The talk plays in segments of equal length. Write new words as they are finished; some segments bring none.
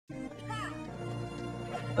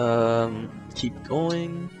Keep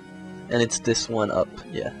going, and it's this one up.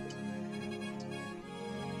 Yeah.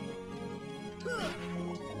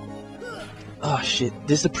 Oh shit!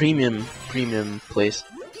 This is the premium place.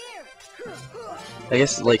 I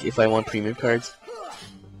guess like if I want premium cards.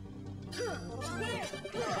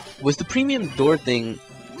 Was the premium door thing?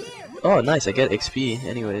 Oh, nice! I get XP.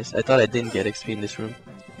 Anyways, I thought I didn't get XP in this room.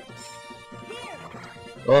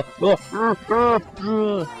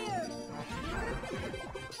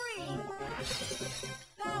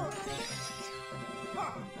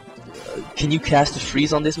 Can you cast a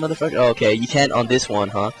freeze on this motherfucker? Oh, okay, you can't on this one,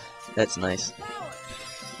 huh? That's nice.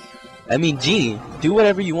 I mean, Genie, do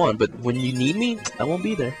whatever you want, but when you need me, I won't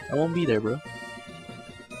be there. I won't be there, bro.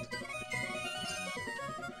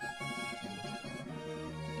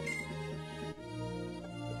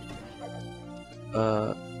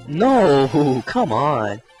 No! Come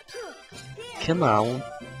on! Come on.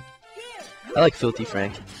 I like Filthy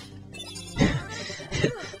Frank.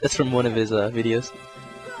 That's from one of his videos.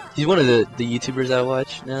 He's one of the YouTubers I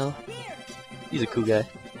watch now. He's a cool guy.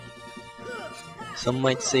 Some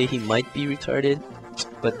might say he might be retarded,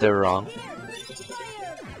 but they're wrong.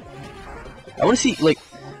 I want to see, like,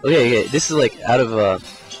 okay, this is like out of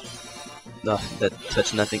no, that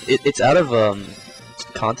touched nothing. It's out of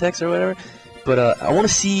context or whatever. But I want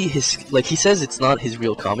to see his, like, he says it's not his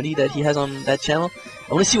real comedy that he has on that channel.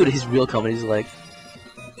 I want to see what his real comedy is like.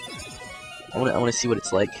 I want to see what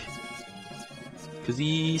it's like, cause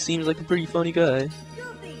he seems like a pretty funny guy.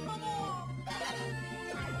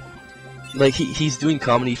 Like he's doing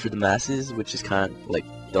comedy for the masses, which is kind of like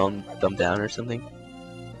dumbed down or something.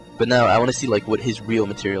 But now I want to see like what his real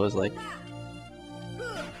material is like.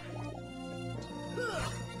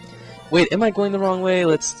 Wait, am I going the wrong way?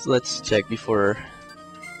 Let's check before.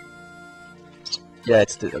 Yeah,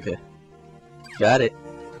 it's okay. Got it.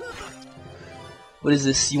 What is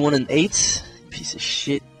this? You want an 8? Piece of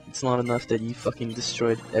shit. It's not enough that you fucking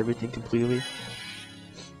destroyed everything completely.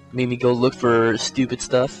 Made me go look for stupid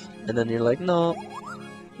stuff, and then you're like, no,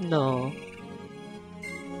 no.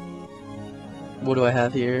 What do I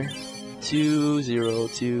have here?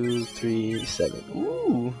 20237.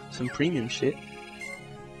 Ooh, some premium shit.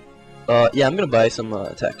 Yeah, I'm gonna buy some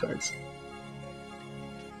attack cards.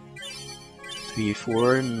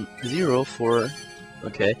 3404.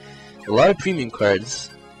 Okay, a lot of premium cards.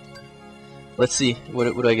 Let's see,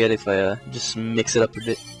 what do I get if I just mix it up a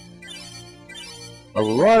bit? A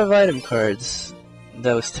lot of item cards.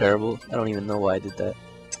 That was terrible. I don't even know why I did that.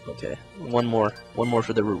 Okay, one more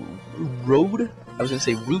for the road. I was gonna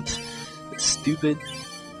say route. It's stupid.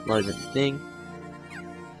 Not even a thing.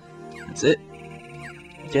 That's it.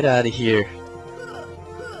 Get out of here.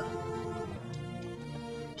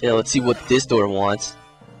 Okay, let's see what this door wants.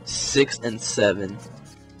 6 and 7.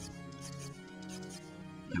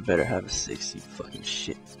 I better have a 6, you fucking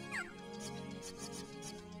shit.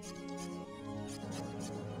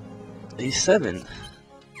 A7.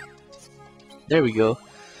 There we go.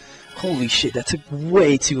 Holy shit, that took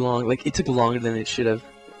way too long. Like, it took longer than it should have.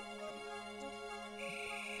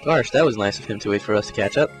 Gosh, that was nice of him to wait for us to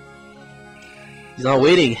catch up. He's not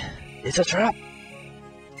waiting. It's a trap.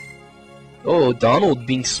 Oh, Donald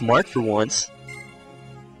being smart for once.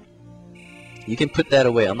 You can put that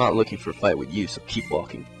away. I'm not looking for a fight with you, so keep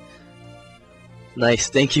walking. Nice.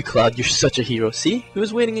 Thank you, Cloud. You're such a hero. See? He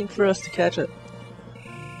was waiting for us to catch up.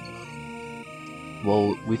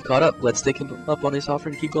 Well, we've caught up. Let's take him up on his offer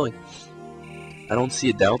and keep going. I don't see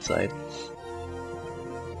a downside.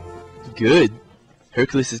 Good.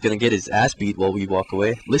 Hercules is gonna get his ass beat while we walk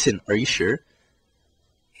away. Listen, are you sure?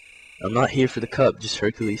 I'm not here for the cup, just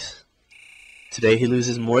Hercules. Today he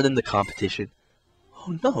loses more than the competition.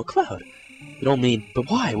 Oh no, Cloud. You don't mean, but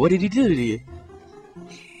why? What did he do to you?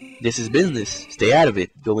 This is business. Stay out of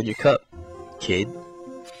it. Go win your cup, kid.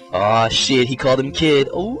 Aw, shit, he called him kid.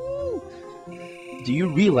 Oh. Do you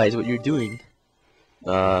realize what you're doing?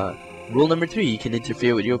 Rule number 3, you can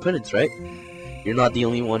interfere with your opponents, right? You're not the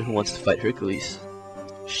only one who wants to fight Hercules.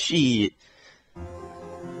 Shit.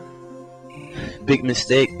 Big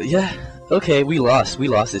mistake. Yeah, okay, we lost. We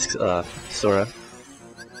lost this, Sora.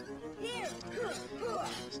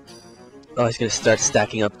 Oh, he's gonna start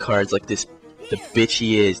stacking up cards like this. The bitch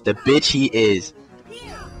he is. The bitch he is.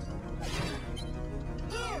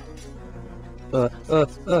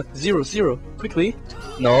 0-0. Quickly.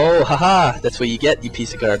 No, haha. That's what you get, you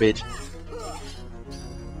piece of garbage.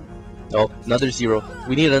 Oh, another 0.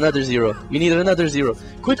 We need another 0. We need another 0.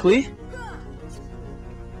 Quickly.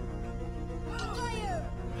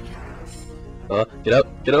 Get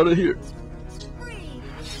out. Get out of here.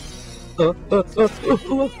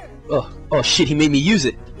 Oh, shit, he made me use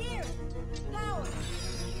it.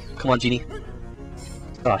 Come on, Genie.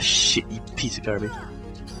 Oh shit, you piece of garbage.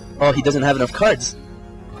 Oh, he doesn't have enough cards.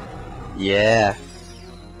 Yeah.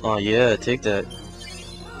 Oh yeah, take that.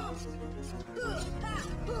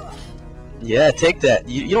 Yeah, take that.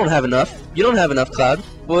 You don't have enough. You don't have enough, Cloud.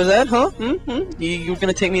 What was that, huh? You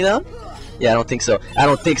gonna take me down? Yeah, I don't think so. I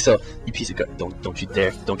don't think so. You piece of garbage. Don't you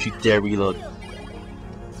dare. Don't you dare reload.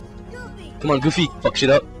 Come on, Goofy. Fuck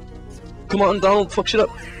shit up. Come on, Donald. Fuck shit up.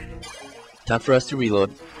 Time for us to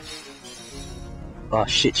reload. Oh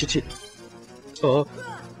shit. Oh,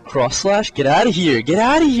 cross slash. Get out of here. Get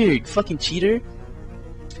out of here, you fucking cheater.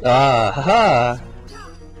 Ah, haha.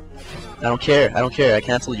 I don't care. I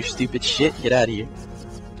cancel your stupid shit. Get out of here.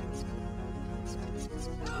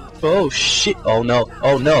 Oh shit. Oh no.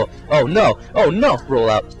 Oh no. Oh no. Oh no. Roll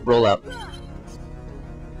out. Roll out.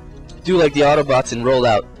 Do like the Autobots and roll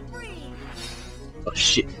out. Oh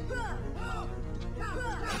shit.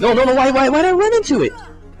 No. Why'd I run into it?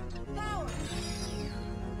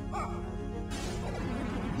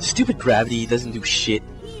 Stupid gravity doesn't do shit.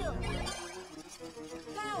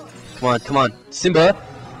 Come on. Simba.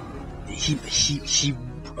 He.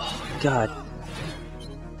 Oh god.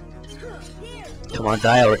 Come on,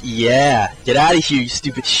 die already. Yeah. Get out of here, you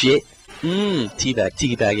stupid shit.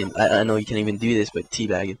 Teabagging. I know you can't even do this, but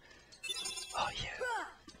teabagging. Oh yeah.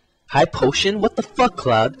 High potion? What the fuck,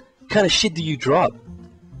 Cloud? What kind of shit do you drop?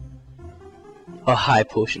 A high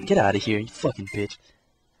potion. Get out of here, you fucking bitch.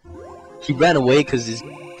 He ran away because his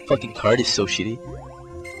fucking card is so shitty.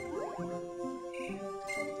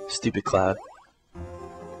 Stupid Cloud.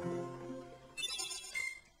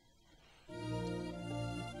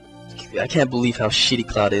 I can't believe how shitty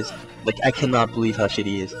Cloud is. Like, I cannot believe how shitty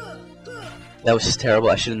he is. That was just terrible.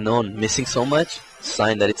 I should have known. Missing so much?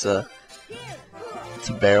 Sign that it's a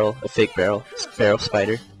barrel, a fake barrel. It's a barrel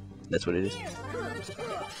spider. That's what it is.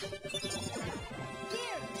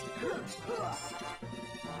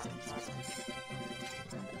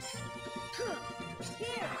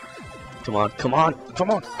 Come on. Come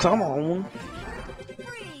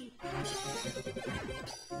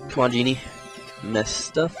on, Genie. Mess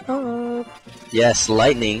stuff up. Yes,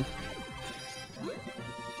 lightning.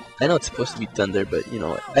 I know it's supposed to be thunder, but you know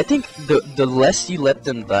what? I think the less you let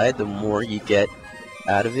them die, the more you get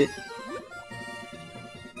out of it.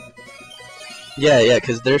 Yeah,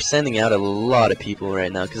 because they're sending out a lot of people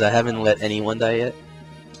right now, because I haven't let anyone die yet.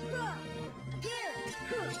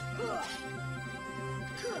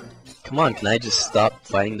 Come on, can I just stop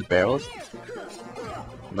fighting the barrels?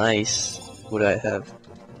 Nice. What do I have?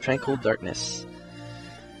 Tranquil Darkness.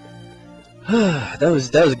 that was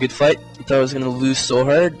a good fight. I thought I was gonna lose so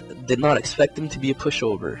hard. Did not expect him to be a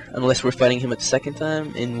pushover. Unless we're fighting him a second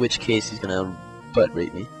time, in which case he's gonna butt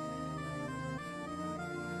rape me.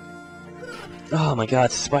 Oh my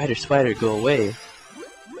god, spider, go away.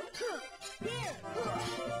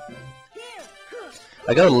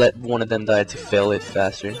 I gotta let one of them die to fail it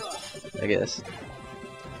faster, I guess.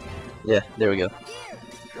 Yeah, there we go.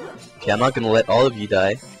 Okay, I'm not gonna let all of you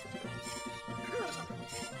die.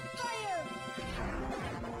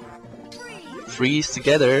 Freeze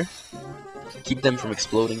together. Keep them from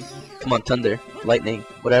exploding. Come on, thunder, lightning,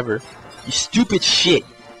 whatever. You stupid shit.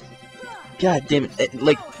 God damn it.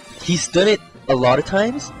 Like, he's done it a lot of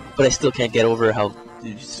times, but I still can't get over how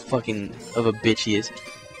fucking of a bitch he is.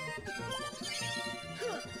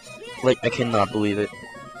 Like, I cannot believe it.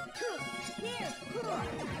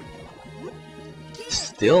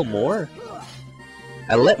 Still more?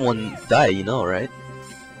 I let one die, you know, right?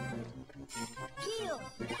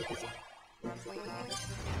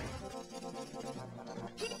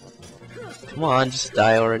 Come on, just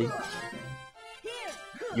die already.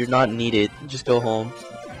 You're not needed. Just go home.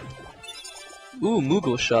 Ooh,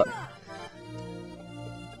 Moogle shot.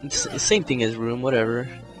 It's the same thing as room, whatever.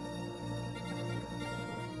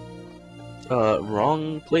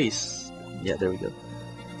 Wrong place. Yeah, there we go.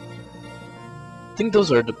 I think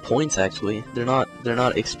those are the points actually. They're not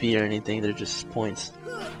XP or anything, they're just points.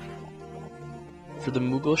 For the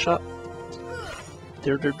Moogle shot.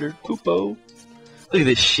 They're poopo. Look at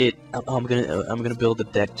this shit. I'm gonna build a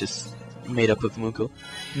deck just made up of Moogle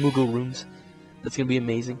rooms. That's gonna be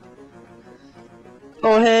amazing.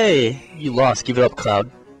 Oh hey! You lost, give it up, Cloud.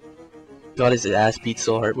 Got his ass beat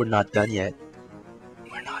so hard, we're not done yet.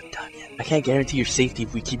 We're not done yet. I can't guarantee your safety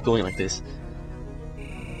if we keep going like this.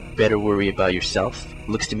 Better worry about yourself.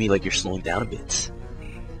 Looks to me like you're slowing down a bit.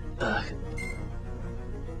 Ugh.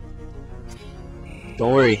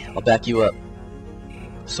 Don't worry, I'll back you up.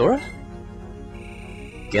 Sora?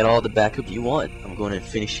 Get all the backup you want. I'm going to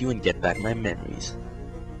finish you and get back my memories.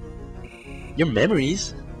 Your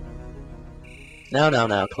memories?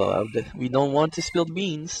 Now, Cloud. We don't want to spill the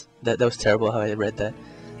beans. That was terrible how I read that.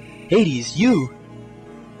 Hades, you!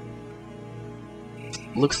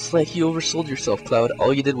 Looks like you oversold yourself, Cloud.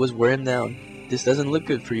 All you did was wear him down. This doesn't look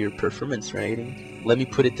good for your performance rating. Let me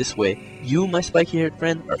put it this way. You, my spiky-haired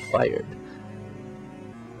friend, are fired.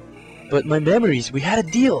 But my memories, we had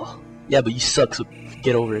a deal! Yeah, but you suck, so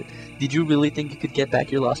get over it. Did you really think you could get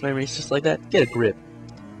back your lost memories just like that? Get a grip.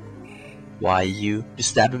 Why, you? Just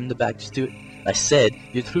stab him in the back, just do it. I said,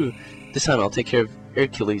 you're through. This time I'll take care of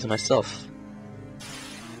Hercules myself.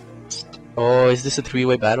 Oh, is this a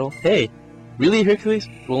three-way battle? Hey! Really, Hercules?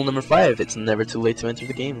 Rule number 5, it's never too late to enter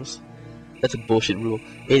the games. That's a bullshit rule.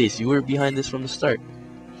 Hades, you were behind this from the start.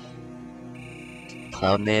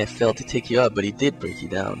 Cloud may have failed to take you out, but he did break you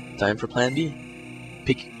down. Time for plan B.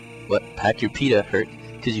 Pack your pita, Herc,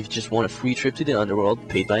 because you've just won a free trip to the underworld,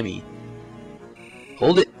 paid by me.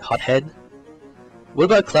 Hold it, hothead. What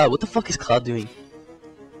about Cloud? What the fuck is Cloud doing?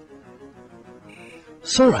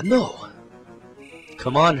 Sora, no!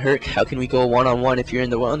 Come on, Herc, how can we go one-on-one if you're in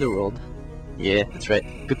the underworld? Yeah, that's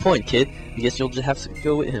right. Good point, kid. I guess you'll just have to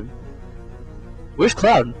go with him. Where's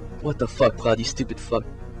Cloud? What the fuck, Cloud, you stupid fuck.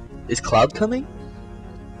 Is Cloud coming?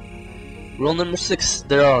 Rule number 6,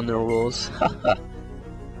 there are no rules. Haha.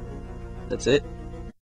 That's it?